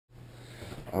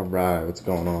Alright, what's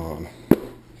going on?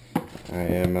 I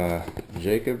am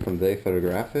Jacob from Day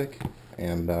Photographic,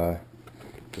 and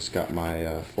just got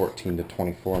my 14 to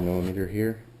 24 millimeter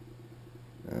here.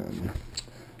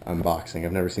 Unboxing.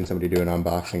 I've never seen somebody do an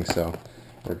unboxing, so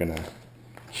we're gonna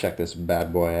check this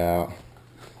bad boy out.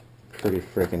 Pretty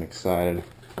freaking excited.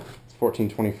 It's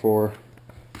 14-24,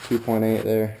 2.8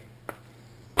 there.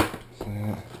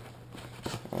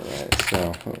 Alright,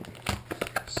 so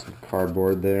some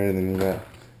cardboard there, and then you got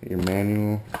your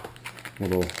manual,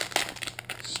 little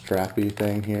strappy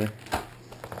thing here.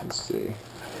 Let's see.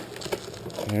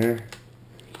 Here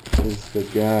is the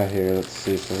guy here. Let's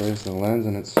see. So there's the lens,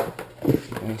 and it's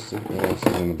plastic. What else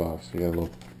is in the box? You got a little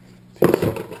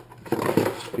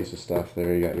piece of stuff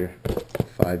there. You got your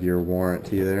 5-year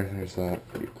warranty there. There's that.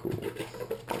 Pretty cool.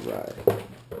 Alright.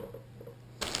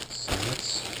 So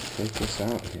let's take this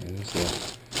out here. There's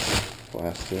the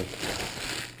plastic.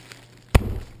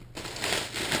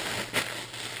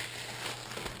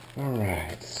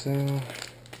 Alright, so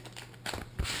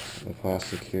the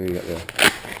plastic here, you got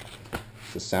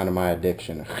the sound of my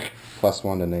addiction.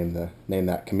 +1 to name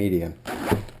that comedian.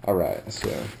 Alright, so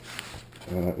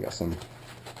we got some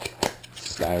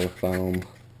styrofoam.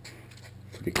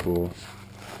 Pretty cool.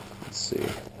 Let's see.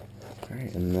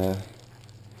 Alright, and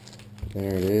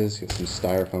there it is. Got some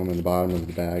styrofoam in the bottom of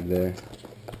the bag there.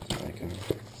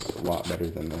 It's a lot better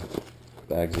than the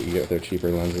bags that you get with their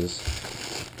cheaper lenses.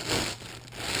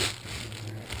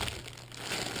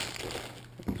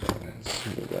 Let's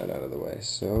move that out of the way.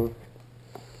 So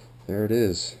there it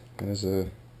is.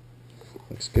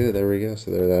 Looks good. There we go.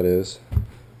 So there that is.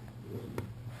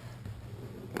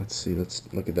 Let's see. Let's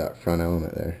look at that front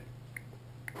element there.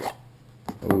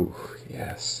 Oh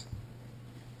yes.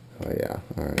 Oh yeah.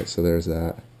 All right. So there's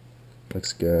that.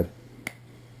 Looks good.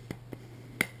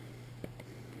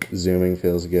 Zooming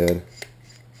feels good.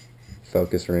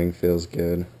 Focus ring feels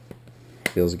good.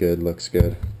 Feels good. Looks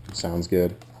good. Sounds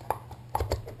good.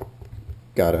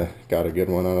 Got a good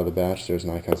one out of the batch. There's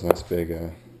Nikon's nice big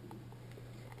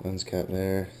lens cap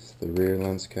there. It's the rear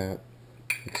lens cap.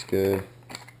 Looks good.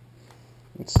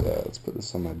 Let's put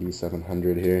this on my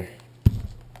D700 here.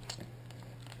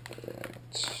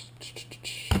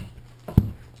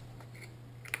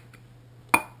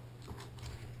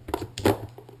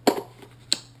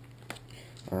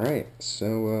 All right.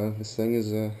 So this thing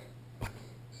is a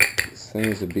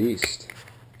beast.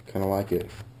 Kind of like it.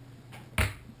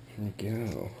 There we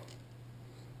go.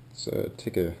 So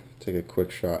take a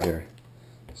quick shot here.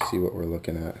 See what we're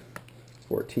looking at.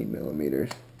 14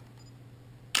 millimeters.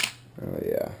 Oh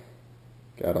yeah,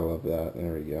 gotta love that.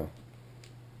 There we go.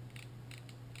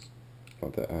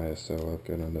 Want the ISO up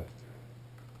good on the.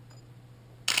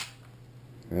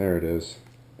 There it is.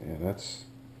 Yeah, that's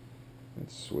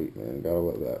sweet, man. Gotta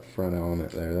love that front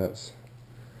element there. That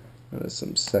is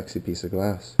some sexy piece of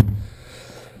glass.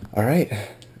 All right.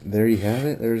 There you have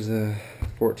it. There's a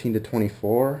 14 to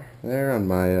 24 there on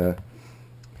my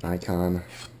Nikon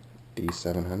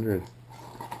D700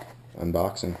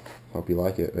 unboxing. Hope you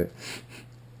like it.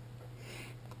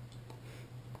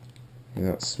 You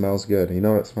know, it smells good. You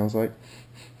know what it smells like?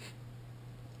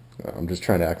 I'm just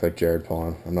trying to act like Jared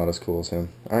Paul. I'm not as cool as him.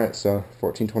 Alright, so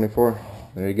 1424.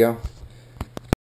 There you go.